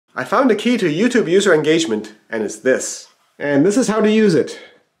I found a key to YouTube user engagement, and it's this. And this is how to use it.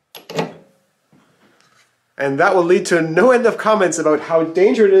 And that will lead to no end of comments about how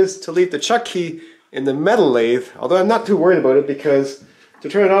dangerous it is to leave the chuck key in the metal lathe, although I'm not too worried about it because to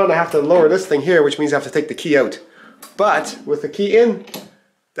turn it on I have to lower this thing here, which means I have to take the key out. But with the key in,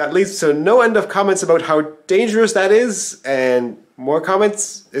 that leads to no end of comments about how dangerous that is, and more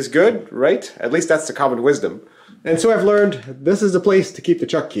comments is good, right? At least that's the common wisdom. And so I've learned this is the place to keep the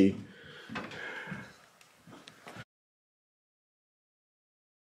chuck key.